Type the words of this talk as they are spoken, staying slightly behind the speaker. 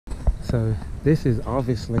So this is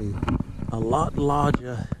obviously a lot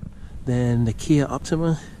larger than the Kia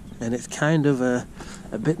Optima, and it's kind of a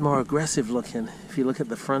bit more aggressive looking. If you look at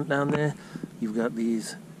the front down there, you've got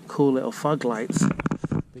these cool little fog lights,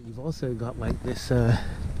 but you've also got like this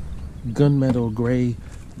gunmetal gray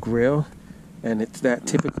grille, and it's that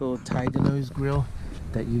typical tiger nose grille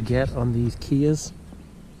that you get on these Kias.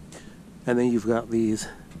 And then you've got these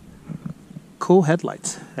cool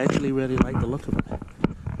headlights. I actually really like the look of it.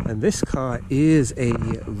 And this car is a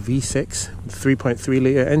V6 3.3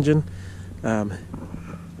 litre engine,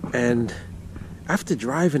 and after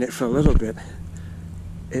driving it for a little bit,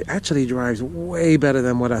 it actually drives way better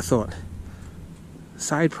than what I thought.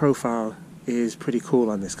 Side profile is pretty cool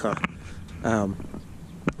on this car.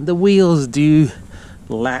 The wheels do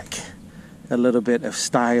lack a little bit of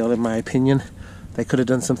style in my opinion. They could have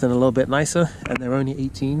done something a little bit nicer, and they're only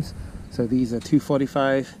 18s. So these are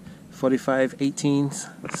 245, 45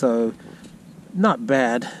 18s. So not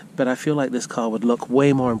bad, but I feel like this car would look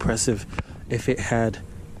way more impressive if it had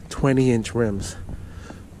 20-inch rims.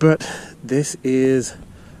 But this is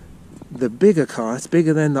the bigger car. It's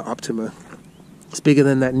bigger than the Optima. It's bigger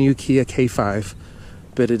than that new Kia K5,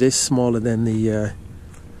 but it is smaller than the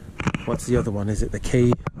what's the other one? Is it the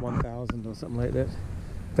K1000 or something like that?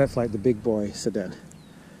 That's like the big boy sedan.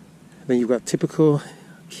 Then you've got typical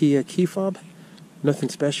Kia key fob. Nothing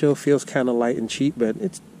special, feels kind of light and cheap, but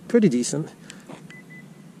it's pretty decent.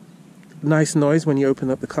 Nice noise when you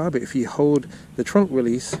open up the car, but if you hold the trunk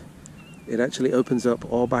release, it actually opens up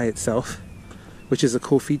all by itself, which is a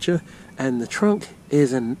cool feature. And the trunk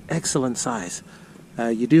is an excellent size.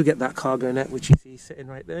 You do get that cargo net, which you see sitting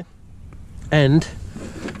right there. And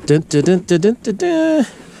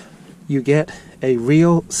you get a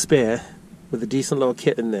real spare with a decent little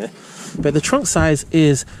kit in there. But the trunk size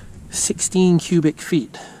is 16 cubic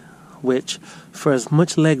feet, which for as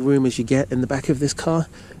much leg room as you get in the back of this car,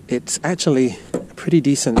 it's actually a pretty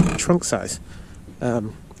decent trunk size.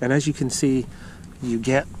 And as you can see, you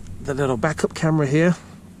get the little backup camera here.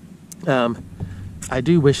 I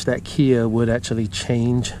do wish that Kia would actually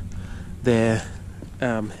change their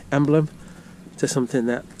emblem to something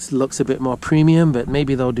that looks a bit more premium, but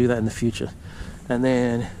maybe they'll do that in the future. And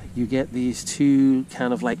then you get these two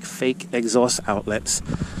kind of like fake exhaust outlets,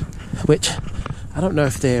 which I don't know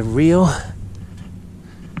if they're real.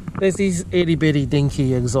 There's these itty bitty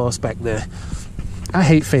dinky exhausts back there. I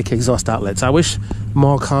hate fake exhaust outlets. I wish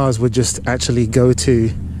more cars would just actually go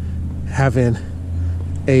to having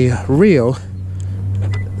a real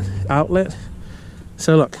outlet.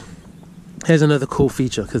 So look, here's another cool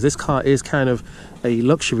feature, because this car is kind of a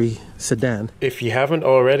luxury sedan. If you haven't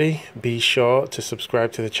already, be sure to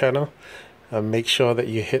subscribe to the channel and make sure that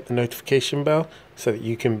you hit the notification bell so that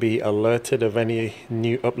you can be alerted of any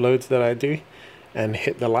new uploads that I do, and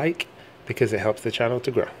hit the like because it helps the channel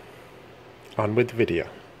to grow. On with the video.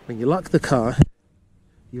 When you lock the car,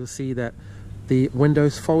 you'll see that the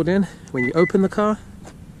windows fold in. When you open the car,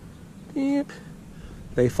 beep,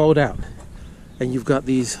 they fold out. And you've got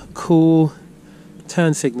these cool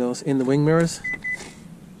turn signals in the wing mirrors.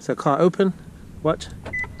 So car open, watch,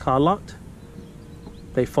 car locked,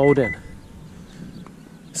 they fold in.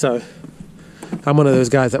 So I'm one of those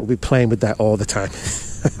guys that will be playing with that all the time.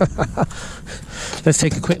 Let's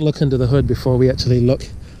take a quick look under the hood before we actually look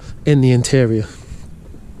in the interior.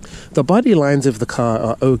 The body lines of the car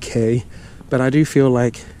are okay, but I do feel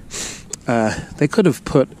like they could have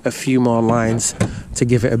put a few more lines to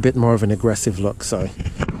give it a bit more of an aggressive look. So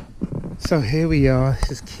here we are.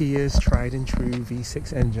 This is Kia's tried and true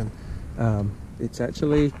V6 engine. It's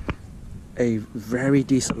actually a very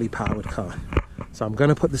decently powered car. So I'm going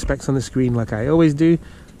to put the specs on the screen like I always do,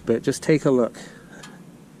 but just take a look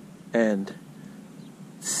and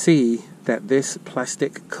see that this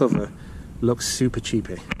plastic cover looks super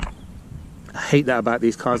cheapy. I hate that about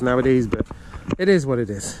these cars nowadays, but it is what it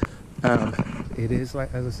is. It is,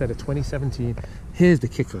 like as I said, a 2017. Here's the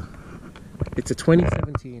kicker. It's a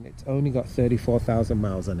 2017. It's only got 34,000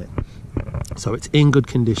 miles on it. So it's in good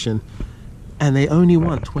condition. And they only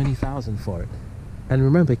want 20,000 for it. And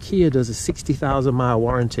remember, Kia does a 60,000 mile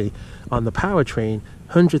warranty on the powertrain,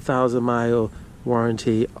 100,000 mile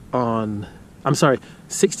warranty on,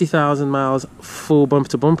 60,000 miles full bumper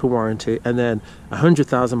to bumper warranty, and then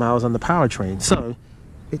 100,000 miles on the powertrain. So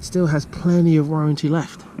it still has plenty of warranty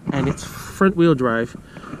left. And it's front wheel drive.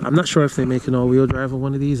 I'm not sure if they make an all wheel drive on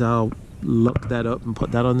one of these. I'll look that up and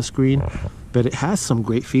put that on the screen. But it has some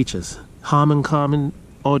great features. Harman Kardon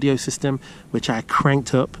audio system, which I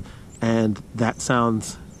cranked up, and that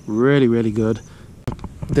sounds really, really good.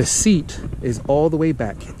 The seat is all the way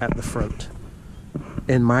back at the front.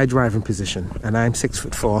 in my driving position, and I'm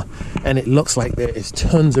 6'4", and it looks like there is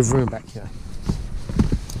tons of room back here.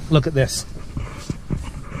 Look at this.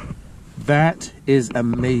 That is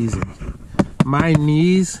amazing. My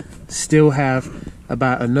knees still have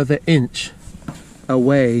about another inch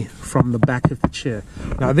away from the back of the chair.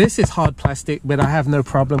 Now this is hard plastic, but I have no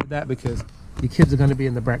problem with that because your kids are going to be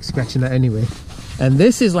in the back scratching that anyway. And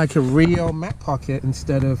this is like a real mat pocket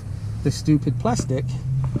instead of the stupid plastic.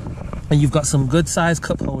 And you've got some good sized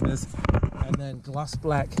cup holders and then gloss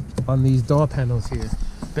black on these door panels here.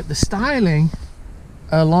 But the styling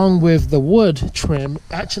along with the wood trim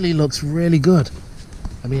actually looks really good.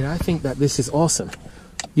 I mean, I think that this is awesome.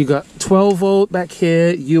 You got 12 volt back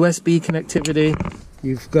here, USB connectivity.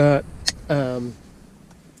 You've got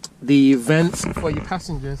the vents for your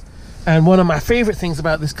passengers. And one of my favorite things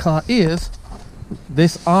about this car is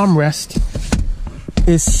this armrest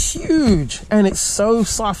is huge and it's so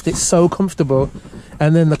soft, it's so comfortable.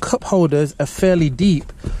 And then the cup holders are fairly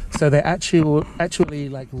deep, so they're actually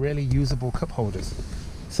like really usable cup holders.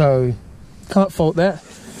 So can't fault that.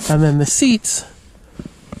 And then the seats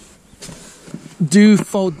do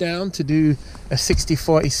fold down to do a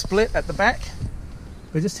 60-40 split at the back.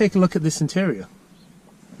 But just take a look at this interior.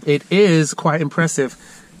 It is quite impressive.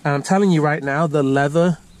 And I'm telling you right now, the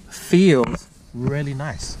leather feels really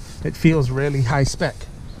nice. It feels really high spec.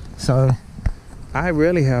 So I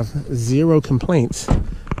really have zero complaints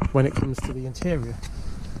when it comes to the interior.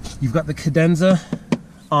 You've got the Cadenza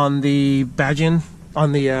on the badging,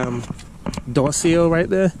 on the door seal right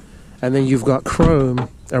there. And then you've got chrome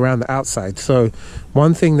around the outside. So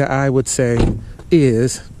one thing that I would say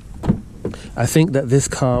is, I think that this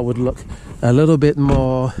car would look a little bit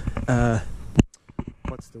more,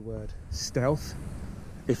 what's the word, stealth,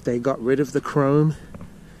 if they got rid of the chrome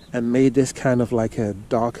and made this kind of like a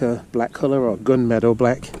darker black color, or gunmetal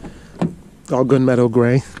black, or gunmetal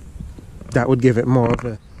gray. That would give it more of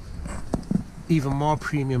a even more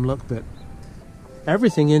premium look. But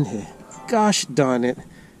everything in here, gosh darn it,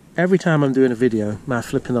 every time I'm doing a video, my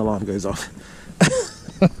flipping alarm goes off.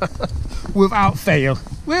 Without fail.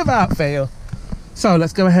 So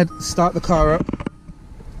let's go ahead and start the car up.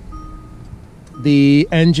 The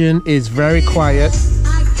engine is very quiet.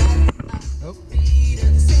 Oh.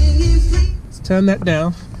 Let's turn that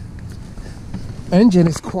down. Engine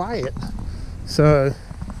is quiet. So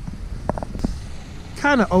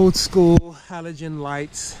kind of old school halogen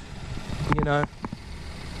lights, you know.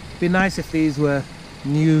 Be nice if these were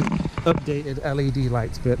new updated LED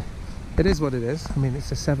lights, but it is what it is. I mean,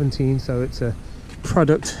 it's a 17, so it's a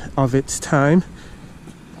product of its time.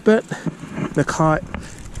 But the car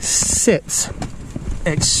sits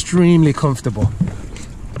extremely comfortable.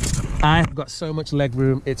 I've got so much leg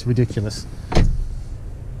room, it's ridiculous.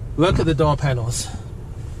 Look at the door panels.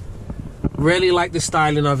 Really like the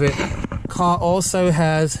styling of it. Car also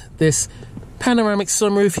has this panoramic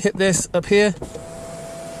sunroof. Hit this up here,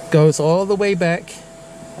 goes all the way back.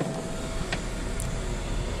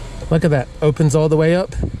 Look at that, opens all the way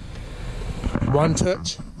up. One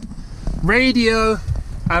touch. Radio,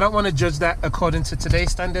 I don't want to judge that according to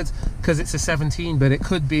today's standards because it's a 17, but it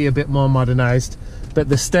could be a bit more modernized. But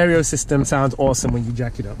the stereo system sounds awesome when you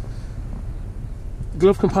jack it up.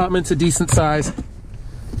 Glove compartment's a decent size.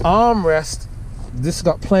 Armrest, this has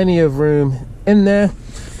got plenty of room in there,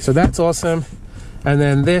 so that's awesome. And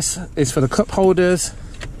then this is for the cup holders.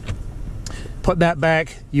 Put that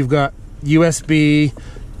back. You've got USB,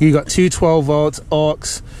 you've got two 12 volts,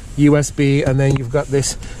 aux, USB, and then you've got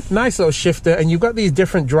this nice little shifter, and you've got these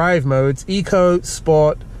different drive modes: eco,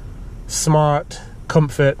 sport, smart,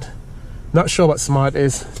 comfort. Not sure what smart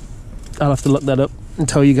is. I'll have to look that up and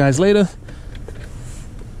tell you guys later.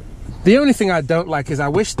 The only thing I don't like is I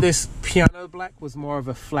wish this piano black was more of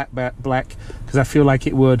a flat black, because I feel like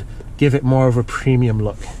it would give it more of a premium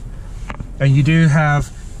look. And you do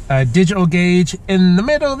have a digital gauge in the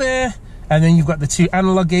middle there, and then you've got the two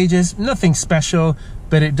analog gauges. Nothing special,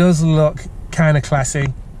 but it does look kind of classy.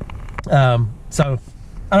 So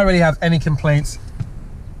I don't really have any complaints.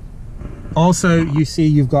 Also, you see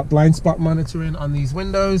you've got blind spot monitoring on these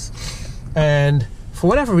windows, and for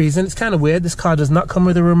whatever reason, it's kind of weird, this car does not come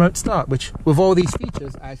with a remote start, which with all these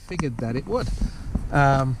features I figured that it would.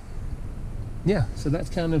 Yeah, so that's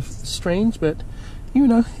kind of strange, but you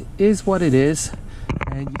know, is what it is.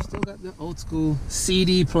 And you've still got the old school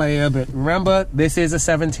CD player, but remember, this is a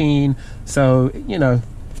 17, so you know,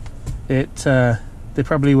 it they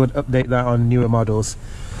probably would update that on newer models.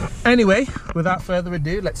 Anyway, without further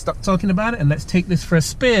ado, let's stop talking about it and let's take this for a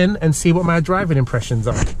spin and see what my driving impressions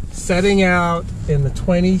are. Setting out in the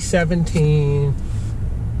 2017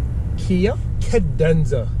 Kia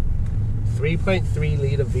Cadenza 3.3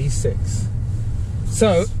 liter V6.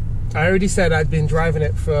 So I already said I'd been driving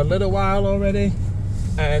it for a little while already,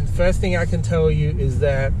 and first thing I can tell you is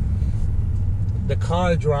that the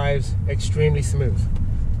car drives extremely smooth.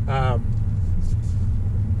 I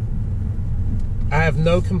have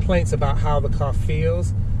no complaints about how the car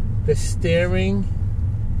feels. The steering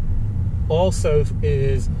also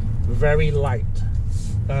is very light.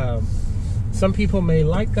 Some people may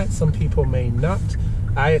like that, some people may not.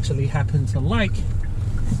 I actually happen to like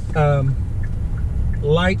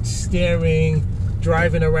light steering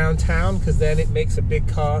driving around town, because then it makes a big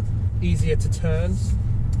car easier to turn.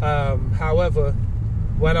 However,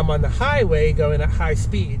 when I'm on the highway going at high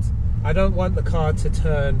speeds, I don't want the car to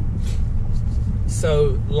turn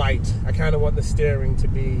so light. I kind of want the steering to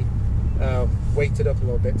be weighted up a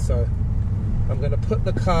little bit. So I'm going to put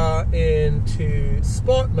the car into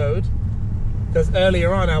sport mode, because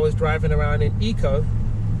earlier on I was driving around in eco,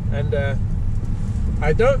 and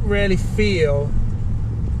I don't really feel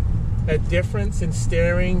a difference in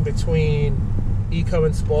steering between eco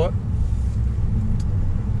and sport.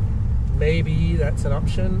 Maybe that's an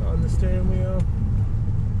option on the steering wheel.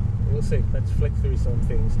 We'll see. Let's flick through some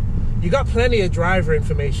things. You got plenty of driver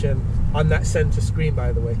information on that center screen,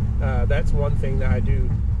 by the way. That's one thing that I do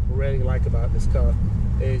really like about this car,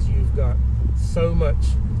 is you've got so much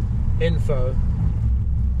info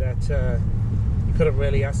that you couldn't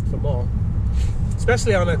really ask for more,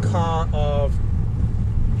 especially on a car of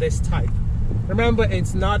this type. Remember,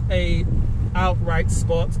 it's not a outright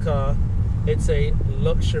sports car, it's a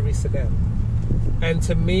luxury sedan, and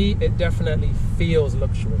to me it definitely feels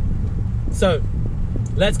luxury. So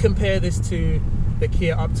let's compare this to the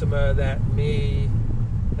Kia Optima that me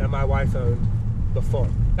and my wife owned before.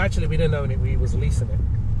 Actually, we didn't own it, we was leasing it.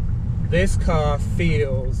 This car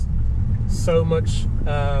feels so much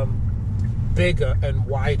bigger and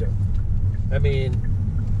wider. I mean,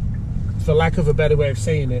 for lack of a better way of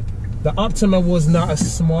saying it, the Optima was not a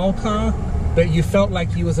small car, but you felt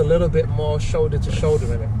like you was a little bit more shoulder to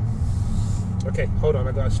shoulder in it. Okay, hold on,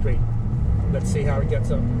 I got it straight. Let's see how it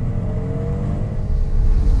gets up.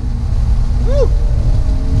 Woo!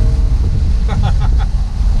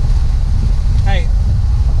 Hey,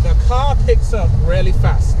 the car picks up really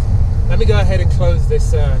fast. Let me go ahead and close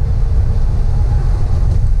this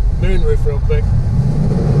moonroof real quick.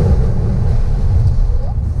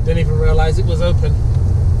 Didn't even realize it was open.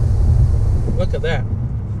 Look at that.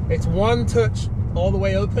 It's one touch all the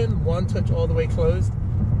way open, one touch all the way closed.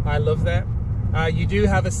 I love that. You do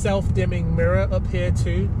have a self-dimming mirror up here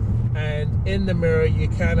too, and in the mirror you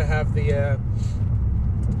kind of have the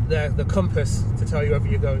compass to tell you whether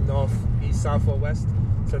you're going north, east, south or west.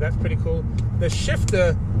 So that's pretty cool. The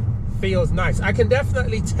shifter feels nice. I can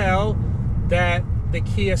definitely tell that the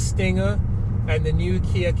Kia Stinger and the new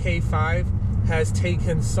Kia K5 has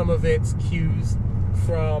taken some of its cues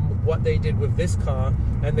from what they did with this car,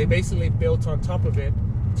 and they basically built on top of it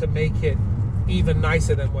to make it even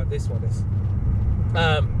nicer than what this one is.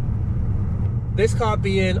 This car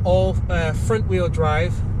being all front wheel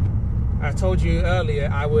drive, I told you earlier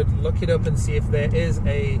I would look it up and see if there is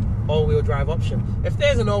a all-wheel drive option. If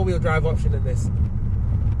there's an all-wheel drive option in this,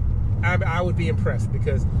 I would be impressed,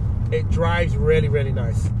 because it drives really, really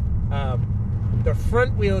nice. The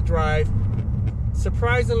front wheel drive,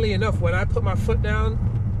 surprisingly enough, when I put my foot down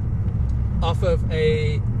off of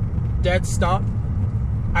a dead stop,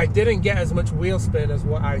 I didn't get as much wheel spin as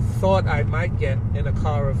what I thought I might get in a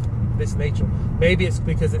car of this nature. Maybe it's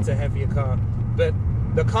because it's a heavier car, but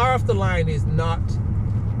the car off the line is not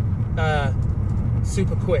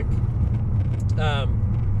super quick,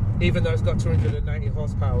 even though it's got 290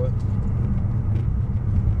 horsepower.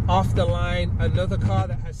 Off the line, another car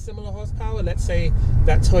that has similar horsepower, let's say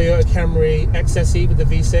that Toyota Camry XSE with the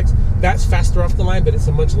V6, that's faster off the line, but it's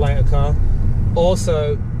a much lighter car.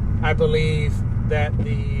 Also, I believe that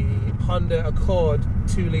the Honda Accord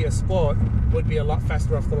 2-liter Sport would be a lot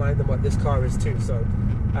faster off the line than what this car is too. So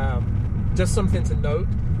just something to note.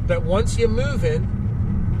 But once you're moving,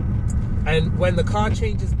 and when the car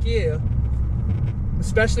changes gear,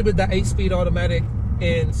 especially with that 8-speed automatic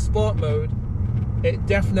in sport mode, it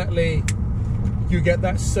definitely, you get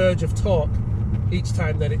that surge of torque each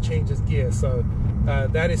time that it changes gear. So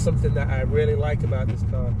that is something that I really like about this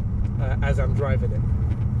car as I'm driving it.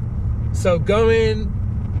 So going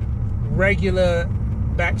regular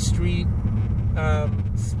back street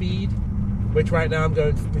speed, which right now I'm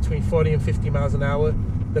going between 40 and 50 miles an hour,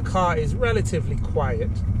 the car is relatively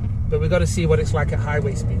quiet, but we've got to see what it's like at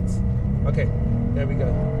highway speeds. Okay, there we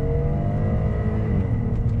go.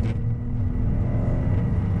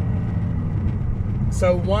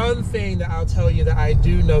 So one thing that I'll tell you that I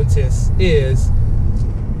do notice is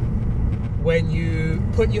when you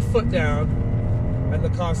put your foot down and the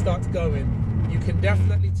car starts going, you can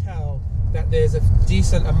definitely tell that there's a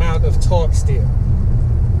decent amount of torque steer.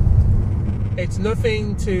 It's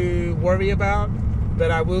nothing to worry about, but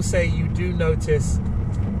I will say you do notice,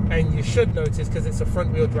 and you should notice, because it's a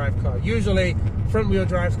front wheel drive car. Usually front wheel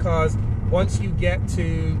drive cars, once you get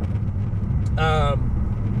to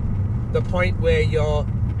the point where you're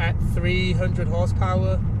at 300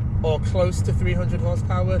 horsepower or close to 300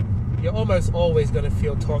 horsepower, you're almost always going to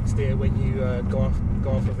feel torque steer when you go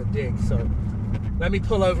off of a dig. So let me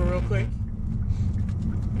pull over real quick,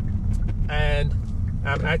 and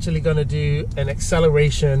I'm actually going to do an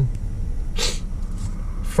acceleration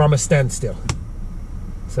from a standstill.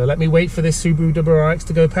 So let me wait for this Subaru WRX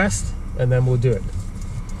to go past, and then we'll do it.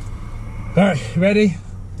 All right, ready?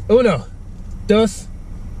 Uno, dos,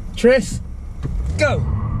 tres, go!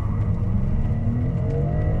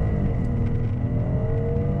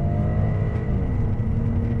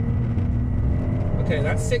 Okay,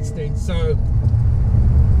 that's 60. So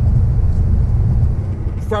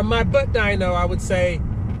from my butt dyno, I would say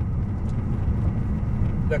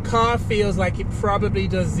the car feels like it probably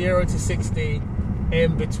does 0 to 60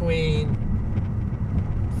 in between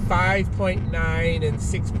 5.9 and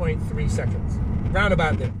 6.3 seconds, round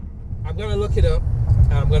about there. I'm going to look it up.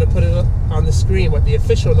 I'm going to put it up on the screen what the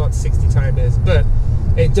official not 60 time is, but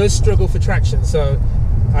it does struggle for traction. So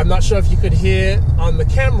I'm not sure if you could hear on the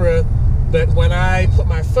camera, but when I put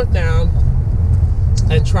my foot down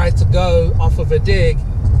and tried to go off of a dig,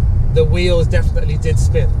 the wheels definitely did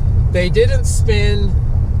spin. They didn't spin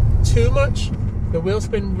too much. The wheel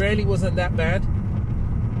spin really wasn't that bad.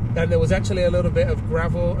 And there was actually a little bit of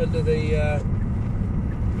gravel under the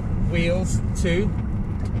wheels too.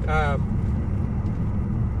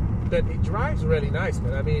 But it drives really nice,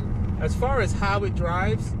 man. I mean, as far as how it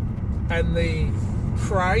drives and the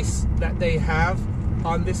price that they have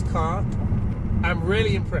on this car, I'm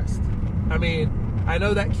really impressed. I mean, I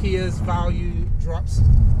know that Kia's value drops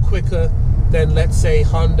quicker than, let's say,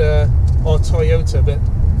 Honda or Toyota, but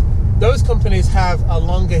those companies have a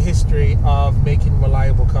longer history of making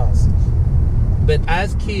reliable cars. But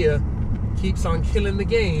as Kia keeps on killing the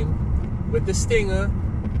game with the Stinger,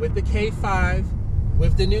 with the K5,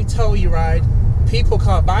 with the new Telluride, people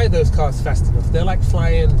can't buy those cars fast enough. They're like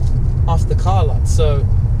flying off the car lot. So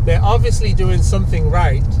they're obviously doing something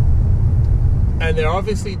right, and they're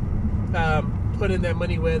obviously putting their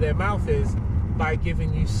money where their mouth is by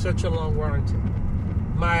giving you such a long warranty.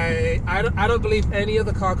 I don't believe any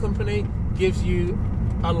other car company gives you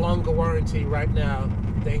a longer warranty right now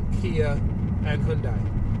than Kia and Hyundai.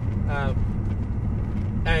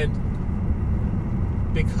 And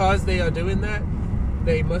because they are doing that,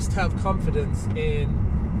 they must have confidence in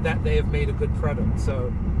that they have made a good product.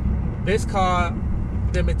 So this car,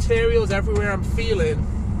 the materials everywhere I'm feeling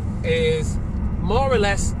is more or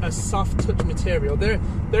less a soft touch material.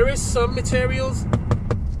 There is some materials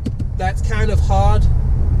that's kind of hard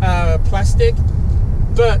plastic,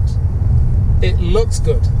 but it looks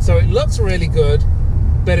good. So it looks really good,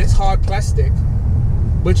 but it's hard plastic,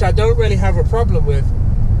 which I don't really have a problem with,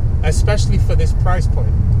 especially for this price point.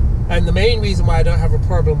 And the main reason why I don't have a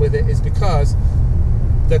problem with it is because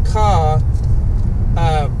the car,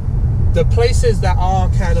 the places that are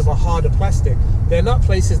kind of a harder plastic, they're not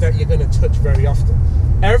places that you're going to touch very often.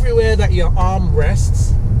 Everywhere that your arm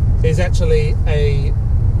rests is actually a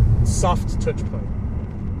soft touch point,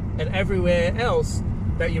 and everywhere else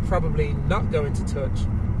that you're probably not going to touch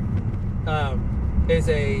is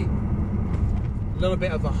a little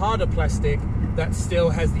bit of a harder plastic that still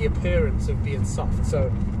has the appearance of being soft. So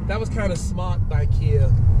that was kind of smart by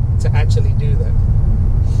Kia to actually do that.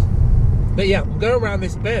 But yeah, I'm going around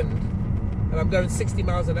this bend and I'm going 60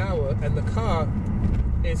 miles an hour, and the car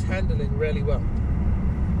is handling really well.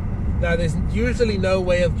 Now, there's usually no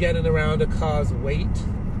way of getting around a car's weight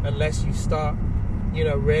unless you start, you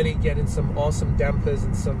know, really getting some awesome dampers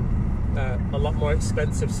and some a lot more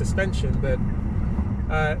expensive suspension. But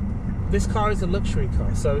this car is a luxury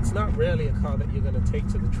car, so it's not really a car that you're going to take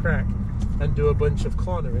to the track and do a bunch of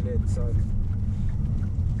cornering in. So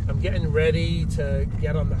I'm getting ready to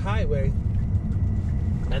get on the highway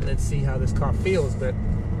and then see how this car feels. But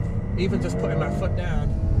even just putting my foot down,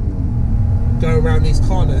 going around these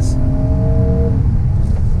corners,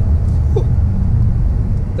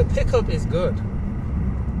 the pickup is good.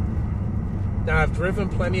 Now, I've driven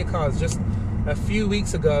plenty of cars. Just a few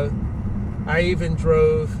weeks ago, I even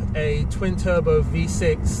drove a twin-turbo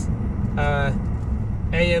V6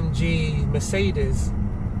 AMG Mercedes.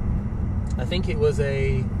 I think it was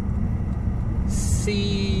a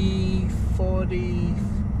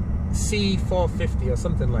C450 or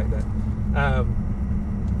something like that.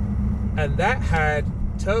 And that had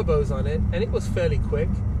turbos on it, and it was fairly quick,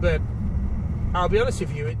 but I'll be honest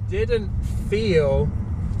with you, it didn't feel,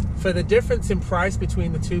 for the difference in price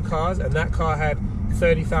between the two cars, and that car had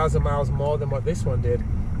 30,000 miles more than what this one did,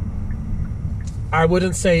 I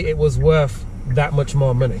wouldn't say it was worth that much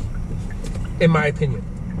more money, in my opinion.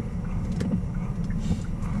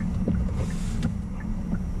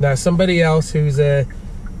 Now, somebody else who's a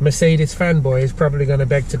Mercedes fanboy is probably going to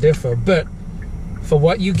beg to differ, but for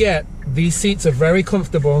what you get, these seats are very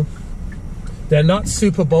comfortable. They're not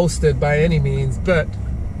super bolstered by any means, but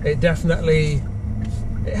it definitely,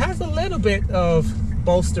 it has a little bit of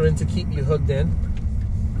bolstering to keep you hugged in.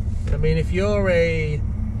 I mean, if you're a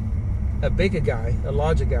bigger guy, a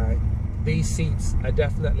larger guy, these seats are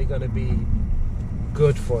definitely going to be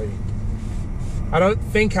good for you. I don't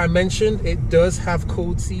think I mentioned it does have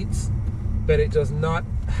cooled seats, but it does not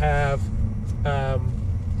have,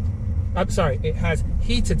 I'm sorry, it has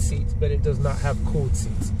heated seats, but it does not have cooled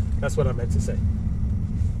seats. That's what I meant to say.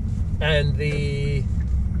 And the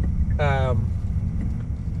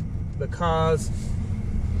car's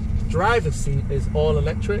driver's seat is all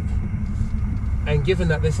electric. And given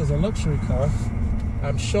that this is a luxury car,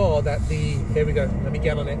 I'm sure that here we go, let me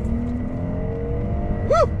get on it.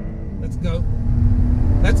 Woo! Let's go.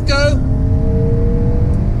 Let's go.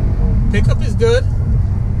 Pickup is good.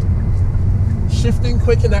 Shifting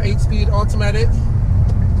quick in that 8-speed automatic.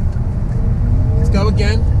 Let's go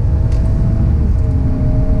again.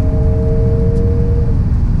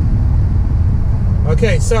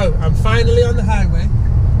 Okay, so I'm finally on the highway,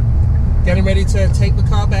 getting ready to take the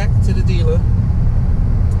car back to the dealer.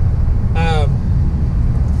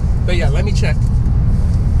 But yeah, let me check.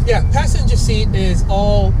 Yeah, passenger seat is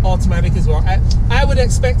all automatic as well. I would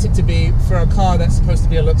expect it to be for a car that's supposed to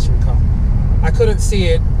be a luxury car. I couldn't see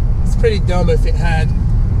it. It's pretty dumb if it had,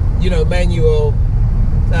 you know, manual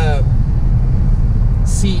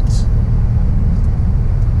seat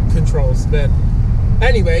controls. But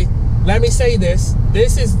anyway, let me say this.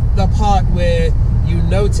 This is the part where you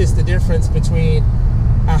notice the difference between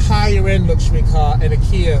a higher end luxury car and a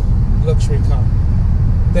Kia luxury car.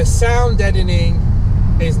 The sound deadening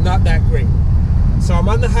is not that great. So I'm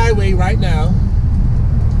on the highway right now.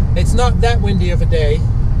 It's not that windy of a day,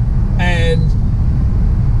 and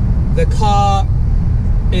the car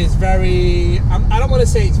is very, I don't want to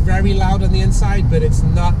say it's very loud on the inside, but it's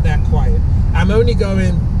not that quiet. I'm only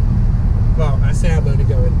going, well, I say I'm only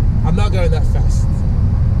going, I'm not going that fast.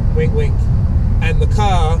 Wink, wink. And the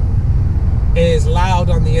car is loud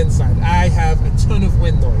on the inside. I have a ton of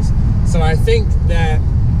wind noise. So I think that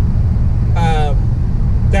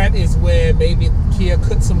that is where maybe Kia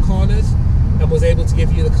cut some corners and was able to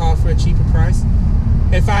give you the car for a cheaper price.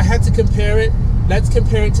 If I had to compare it, let's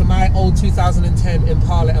compare it to my old 2010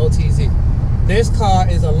 Impala LTZ. This car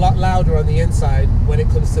is a lot louder on the inside when it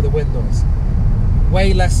comes to the wind noise.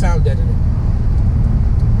 Way less sound deadening.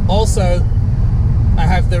 Also, I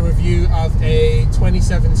have the review of a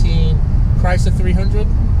 2017 Chrysler 300.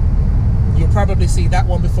 You'll probably see that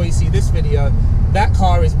one before you see this video. That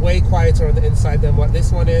car is way quieter on the inside than what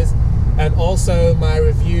this one is. And also my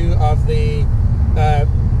review of the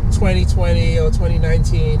 2020 or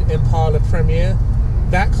 2019 Impala Premier.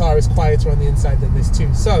 That car is quieter on the inside than this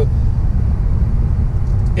too. So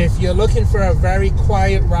if you're looking for a very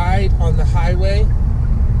quiet ride on the highway,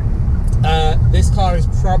 this car is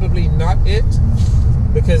probably not it,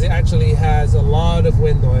 because it actually has a lot of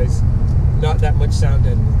wind noise, not that much sound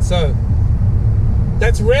deadening. So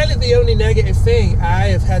that's really the only negative thing I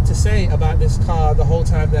have had to say about this car the whole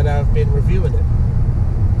time that I've been reviewing it.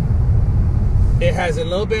 It has a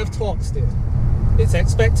little bit of torque still. It's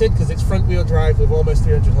expected because it's front wheel drive with almost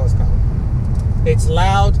 300 horsepower. It's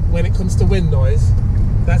loud when it comes to wind noise.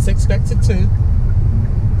 That's expected too.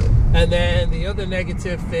 And then the other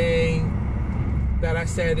negative thing that I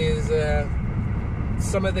said is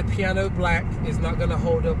some of the piano black is not going to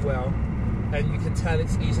hold up well, and you can tell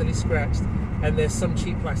it's easily scratched, and there's some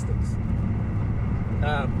cheap plastics.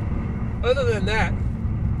 Other than that,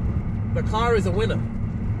 the car is a winner.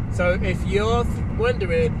 So if you're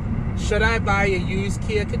wondering, should I buy a used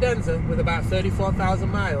Kia Cadenza with about 34,000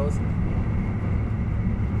 miles?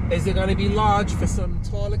 Is it going to be large for some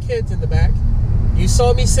taller kids in the back? You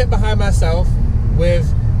saw me sit behind myself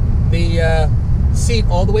with the seat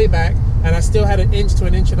all the way back, and I still had 1 inch to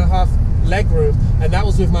 1.5 inch leg room, and that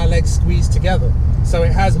was with my legs squeezed together. So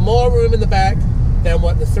it has more room in the back than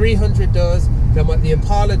what the 300 does, than what the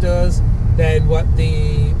Impala does, than what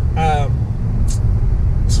the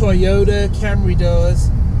Toyota Camry does,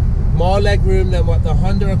 more leg room than what the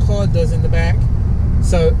Honda Accord does in the back.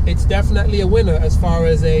 So it's definitely a winner as far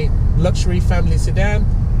as a luxury family sedan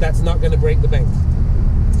that's not going to break the bank.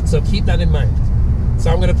 So keep that in mind. So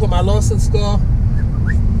I'm going to put my Lawson score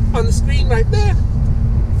on the screen right there.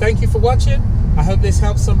 Thank you for watching. I hope this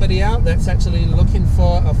helps somebody out that's actually looking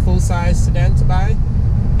for a full-size sedan to buy.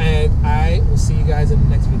 And I will see you guys in the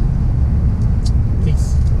next video.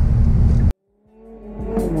 Peace.